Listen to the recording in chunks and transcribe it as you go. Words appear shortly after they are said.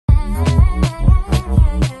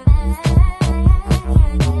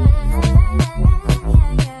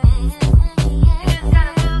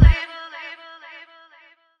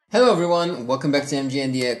Hello everyone, welcome back to MG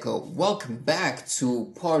and the Echo. Welcome back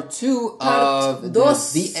to part 2 of the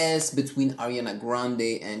DS between Ariana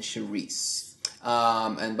Grande and Charice.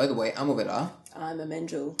 And by the way, I'm Overa. I'm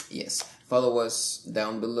Amenjo. Yes, follow us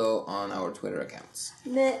down below on our Twitter accounts.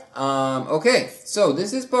 Meh. Okay, so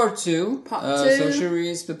this is part 2. Part 2. So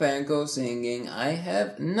Charice Pempengco singing I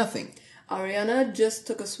Have Nothing. Ariana just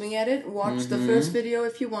took a swing at it. Watch the first video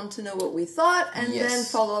if you want to know what we thought, and then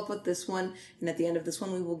follow up with this one. And at the end of this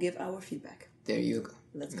one, we will give our feedback. There you go.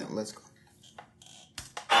 Let's go. Let's go.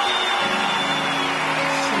 She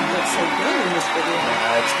looks so good in this video.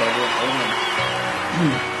 It's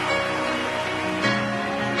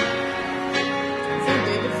Is that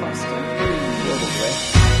David Foster? Probably.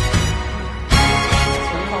 That's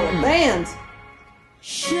what I call a band.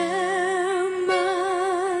 Share my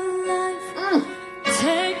life,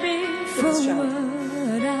 take me for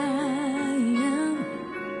what I am,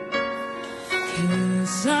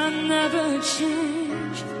 'cause I never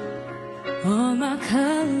change all my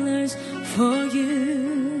colors for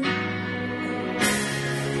you.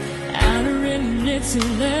 I don't really need to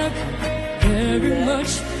look very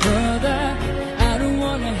much further. I don't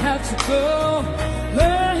wanna have to go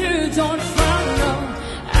where you don't follow.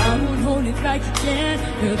 I won't hold it like you can.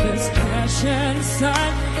 Feel this passion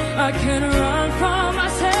inside. I can't run from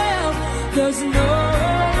myself. There's no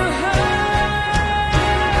hurt.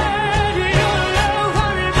 You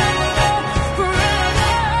love forever.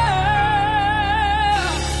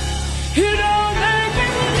 You don't make me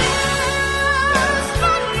lose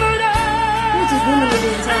my mood. What's this woman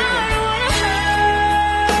doing talking?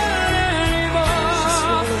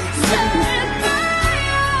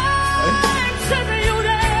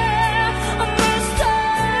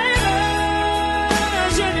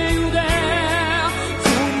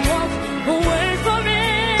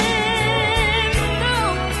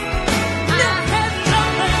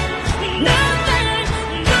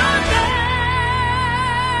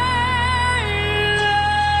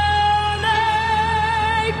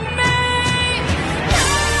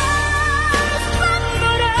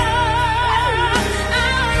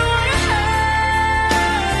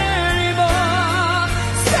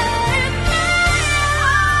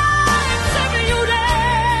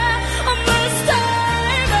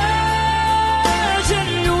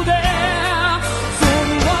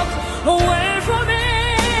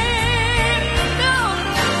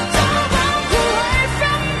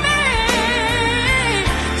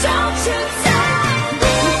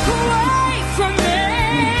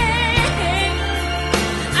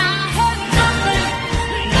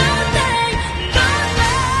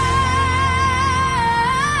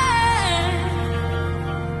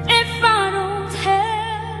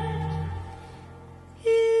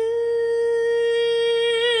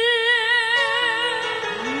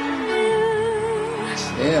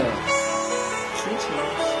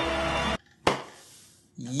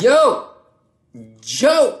 Yo!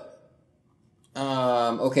 Joe!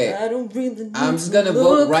 Okay. I don't really need I'm just gonna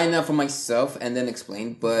vote right now for myself and then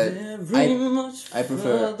explain, but I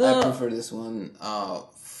prefer this one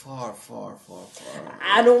far.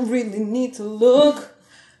 I don't really need to look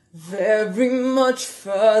very much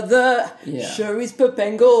further. Yeah. Charice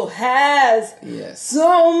Pempengco has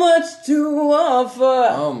so much to offer.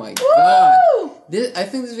 Oh my god. I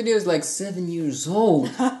think this video is like 7 years old.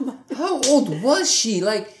 How old was she?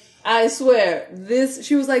 Like, I swear,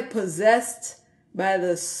 she was like possessed by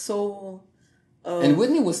the soul of... And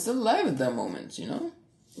Whitney was still alive at that moment, you know?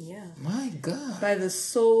 Yeah. My god. By the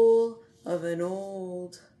soul of an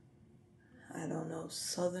old, I don't know,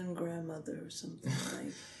 Southern grandmother or something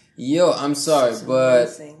like. Yo, I'm sorry, but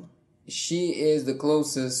amazing. She is the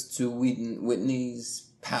closest to Whitney's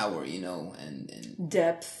power, you know, and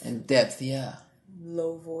depth. And depth, yeah.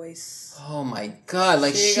 Low voice. Oh my god,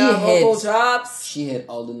 like she got vocal chops. She hit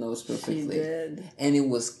all the notes perfectly. She did. And it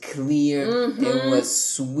was clear, it was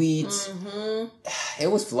sweet.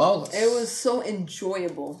 It was flawless. It was so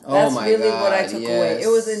enjoyable. That's really what I took away. It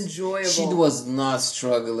was enjoyable. She was not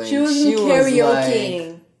struggling. She wasn't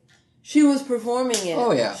karaokeing. She was performing it.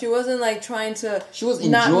 Oh yeah. She wasn't like trying to She was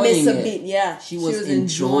not enjoying miss a it. beat. Yeah. She was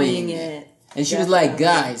enjoying it. And she was like,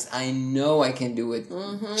 guys, I know I can do it.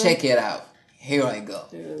 Check it out. Here I go.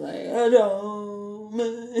 They were like, hello,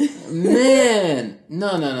 man.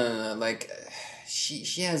 No. Like, she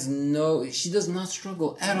does not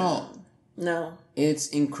struggle at all. No. It's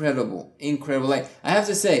incredible. Like, I have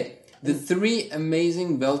to say, the 3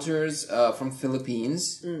 amazing belters from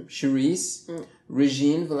Philippines, Charice,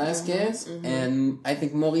 Regine Velasquez, and I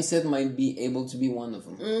think Morissette might be able to be one of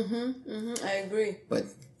them. I agree. But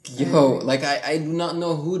Yo, like I do not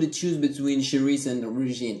know who to choose between Charice and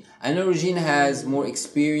Regine. I know Regine has more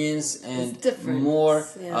experience and more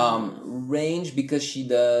range because she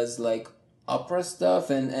does like opera stuff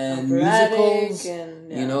and musicals.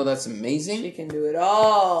 And, you know, that's amazing. She can do it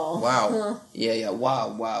all. Wow. yeah.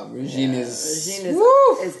 Wow. Regine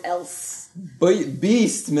is else.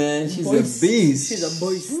 Beast, man. She's a beast. She's a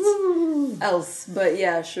beast. Else. But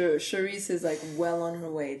yeah, Charice is like well on her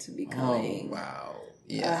way to becoming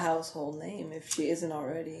a household name if she isn't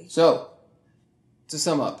already. So, to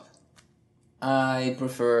sum up, I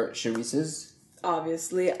prefer Charice's.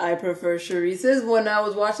 Obviously, I prefer Charice's. When I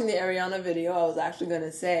was watching the Ariana video, I was actually going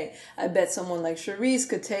to say, I bet someone like Charice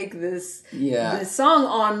could take this song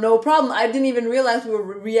on, no problem. I didn't even realize we were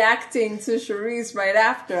reacting to Charice right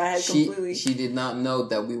after. I had She did not know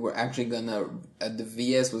that we were actually gonna, the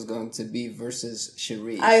VS was going to be versus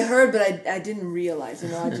Charice. I heard, but I didn't realize,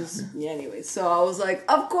 I just, anyway. So I was like,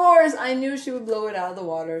 of course, I knew she would blow it out of the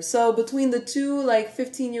water. So between the two, like,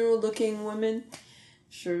 15-year-old looking women,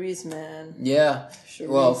 Charice, man. Yeah. Charice.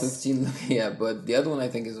 Well, 15 looking, yeah, but the other one I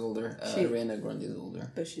think is older. Ariana Grande is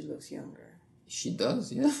older. But she looks younger. She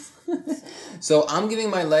does, yeah. So I'm giving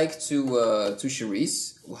my like to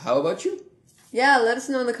Charice. How about you? Yeah, let us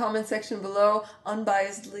know in the comment section below,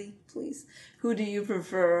 unbiasedly, please. Who do you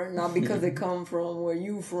prefer? Not because they come from where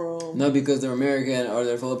you from. Not because they're American or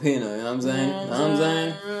they're Filipino, you know what I'm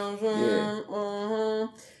saying? Yeah.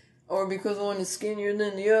 Or because one is skinnier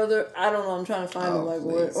than the other. I don't know. I'm trying to find the right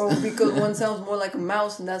word. Or because one sounds more like a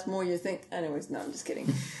mouse and that's more your thing. Anyways, no, I'm just kidding.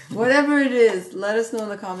 Whatever it is, let us know in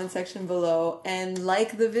the comment section below. And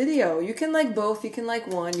like the video. You can like both. You can like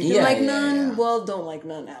one. You can like none. Yeah. Well, don't like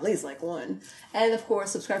none. At least like one. And of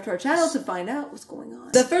course, subscribe to our channel to find out what's going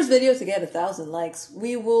on. The first video to get 1,000 likes,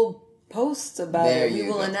 we will post about it. We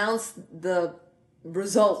will announce the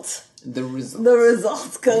result. The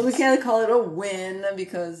results, because we can't call it a win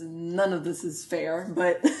because none of this is fair,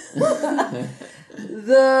 but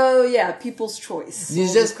people's choice.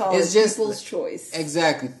 It's just people's choice.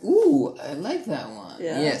 Exactly. Ooh, I like that one.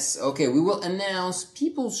 Yeah. Yes. Okay, we will announce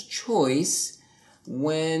people's choice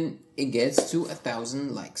when it gets to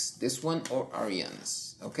 1,000 likes. This one or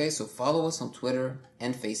Ariana's. Okay, so follow us on Twitter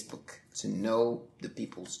and Facebook to know the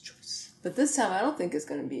people's choice. But this time, I don't think it's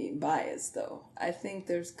going to be biased, though. I think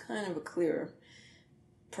there's kind of a clear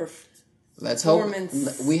Let's hope.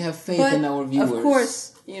 We have faith in our viewers. Of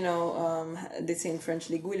course, they say in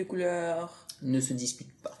French, les goûts et les couleurs ne se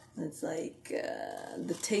disputent pas. It's like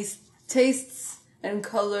the tastes and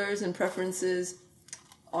colors and preferences.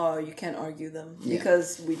 You can't argue them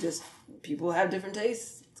because people have different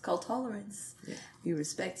tastes. It's called tolerance. Yeah. We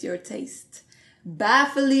respect your taste. Bye,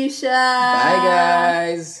 Felicia. Bye,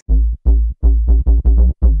 guys.